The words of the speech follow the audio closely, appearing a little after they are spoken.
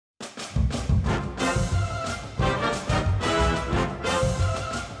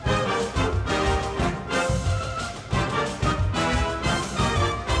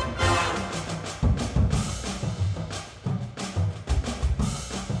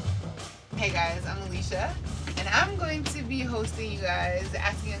Hey guys, I'm Alicia, and I'm going to be hosting you guys,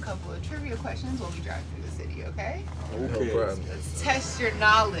 asking a couple of trivia questions while we drive through the city, okay? Okay. Let's test your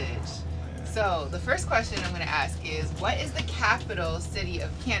knowledge. So, the first question I'm going to ask is, what is the capital city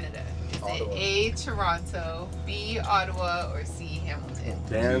of Canada? Is it A, Toronto, B, Ottawa, or C, Hamilton?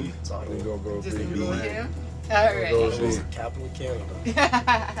 Damn. Just gonna go with B. him? Alright. Capital of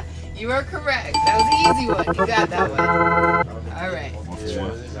Canada. You are correct. That was an easy one. You got that one. Alright.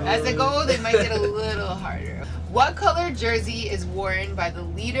 As they go, they might get a little harder. What color jersey is worn by the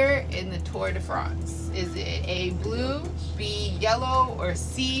leader in the Tour de France? Is it A, blue, B, yellow, or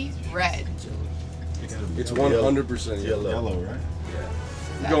C, red? It's 100% Yellow, right?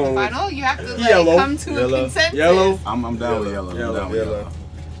 Is that the final? You have to come to a consensus. Yellow. I'm down with yellow.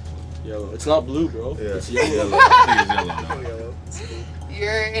 Yellow. It's not blue, bro. Yeah. It's yellow. I think it's yellow.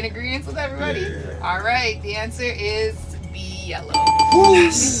 You're in agreement with everybody? Yeah. All right. The answer is B, yellow.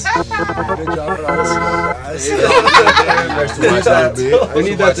 Yes. Good job for us, guys. We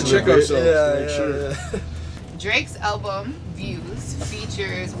need that to check ourselves. Make sure. Drake's album Views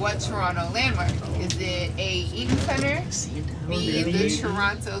features what Toronto landmark? Is it A, Eaton Center, B, the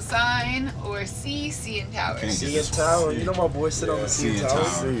Toronto sign, or C, CN Tower? CN Tower. You know my boy sit on the CN Tower.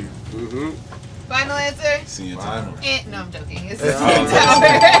 Final answer? CN Tower. No, I'm joking. It's the CN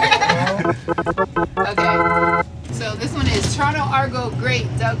Tower. Okay. So this one is Toronto Argo great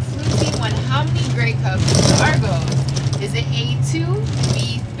Doug Flutie won how many Grey Cups with the Argos? Is it A2,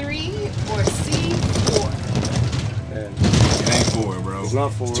 B3, or C4? It ain't 4, bro. It's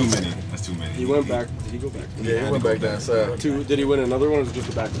not 4. It's too many. That's too many. He went back. Did he go back? Yeah, he went back down south. 2. Did he win another one or was it just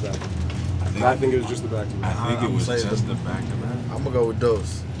the back-to-back? I think it was just the back-to-back. I think it was just the back-to-back. I'm gonna go with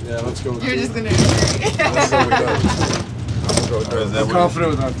those. Yeah, let's go with You're 2. just gonna agree. Let's go with those. I'm gonna go with those. I'm confident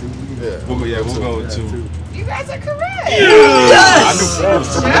with that 2. Yeah. We'll go with 2. You guys are correct. Yes! That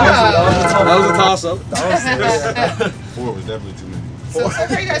was a toss-up. 4 was definitely too many. So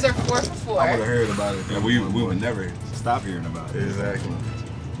far you guys are 4 for 4. I would have heard about it. Yeah, we would never stop hearing about it. Exactly.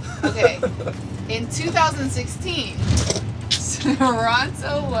 Okay. In 2016,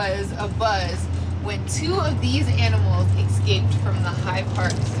 Toronto was abuzz when 2 of these animals escaped from the Hyde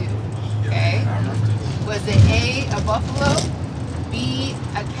Park Zoo. Okay? Was it A, a buffalo, B,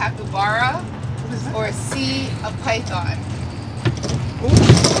 a capybara, or C, a python?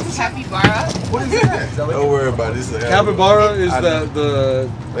 Capybara? What is that? Don't worry about it. Capybara is the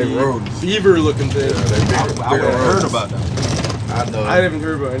beaver-looking thing. I would have heard about that. I know. I haven't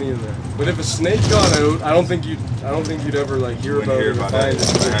heard about any of that. But if a snake got out, I don't think you'd ever like hear about it. Do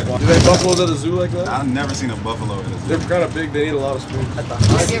they have buffaloes at the zoo like that? I've never seen a buffalo at a zoo. They're kind of big. They need a lot of space.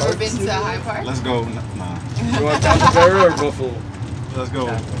 Have you ever been to Hyde Park? Let's go. Nah. You want capybara or buffalo? Let's go.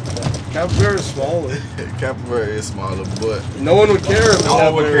 Capybara is smaller. Capybara is smaller, but no one would care if no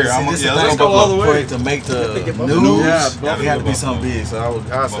one would care. Let's go all the way. For it to make the news, Yeah, it had to be something big. So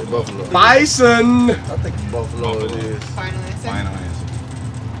I'd say buffalo. Bison. I think buffalo it is. Final answer? Final answer.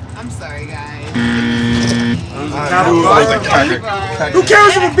 I'm sorry, guys. Who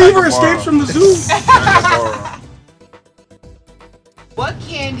cares if a beaver escapes from the zoo? What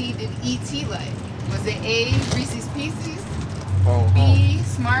candy did E.T. like? Was it A, Reese's Pieces, B,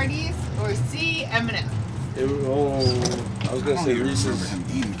 Smarties, or C, M&M? I was gonna say Reese's. Remember him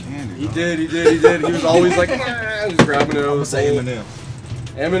eating candy. He did. He was always like, just grabbing it. I would say M&M.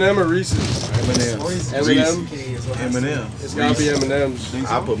 M&M or Reese's? M&M. M&M. It's gotta be M&M's.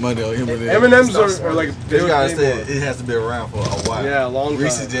 I put money on M&M. M&M's are like this guy said it has to be around for a while. Yeah, a long time.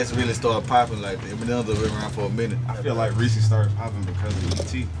 Reese's just really started popping like the M&M's have been around for a minute. I feel like Reese's started popping because of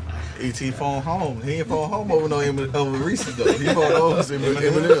E.T. E.T. phone home. He ain't phone home over no over Reese's though. He phone over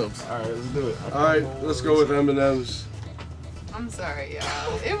M&M's. All right, let's do it. All right, let's go with M&M's. I'm sorry,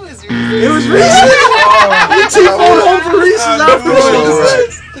 y'all. It was Reese's. It was Reese's? E.T. phone home for Reese's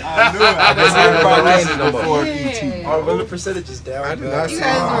afterwards. I knew it. I before E.T. Alright, well the percentage is down. I did not You see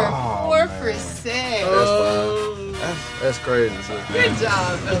guys were 4%. That's crazy. Good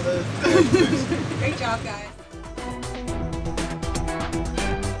job, fellas. Great job, guys.